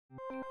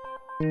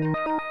Alright,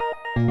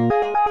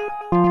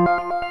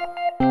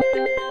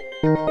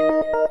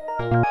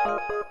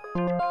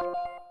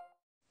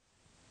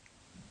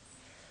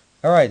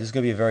 this is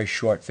going to be a very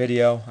short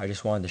video. I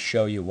just wanted to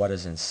show you what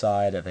is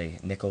inside of a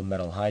nickel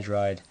metal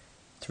hydride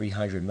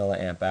 300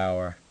 milliamp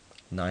hour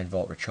 9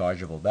 volt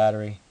rechargeable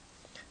battery.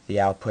 The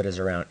output is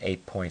around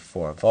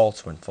 8.4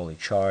 volts when fully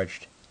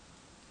charged.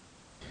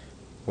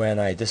 When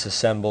I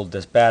disassembled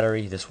this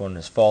battery, this one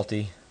is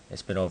faulty.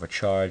 It's been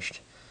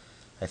overcharged.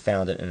 I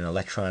found it in an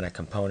electronic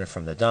component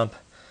from the dump.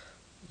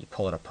 You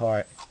pull it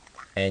apart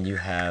and you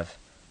have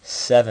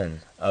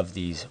 7 of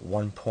these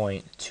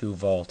 1.2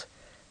 volt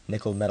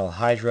nickel metal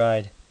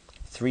hydride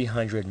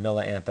 300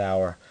 milliamp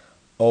hour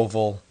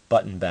oval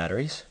button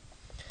batteries.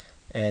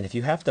 And if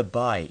you have to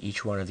buy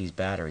each one of these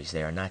batteries,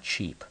 they are not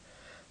cheap.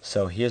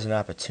 So here's an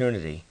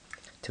opportunity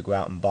to go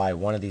out and buy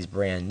one of these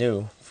brand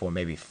new for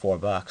maybe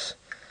 $4,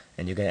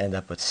 and you're going to end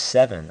up with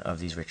 7 of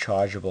these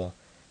rechargeable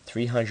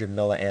 300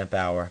 milliamp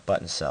hour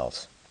button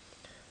cells.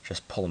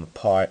 Just pull them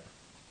apart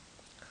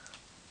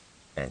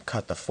and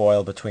cut the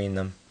foil between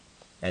them,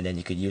 and then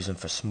you could use them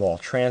for small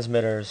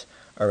transmitters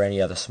or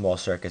any other small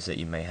circuits that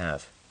you may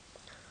have.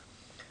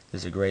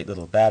 This is a great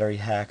little battery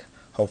hack.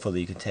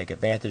 Hopefully you can take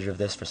advantage of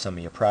this for some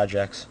of your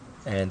projects,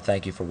 and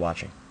thank you for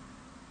watching.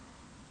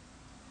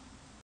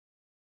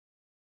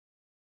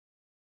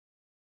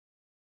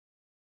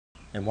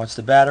 And once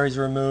the batteries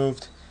are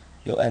removed,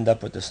 you'll end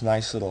up with this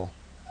nice little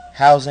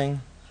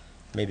housing.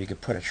 Maybe you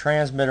could put a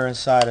transmitter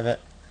inside of it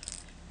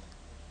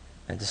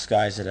and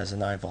disguise it as a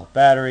 9 volt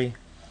battery,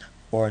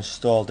 or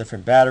install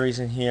different batteries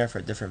in here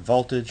for different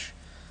voltage,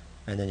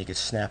 and then you can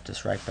snap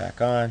this right back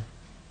on,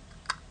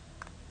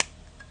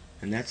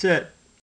 and that's it.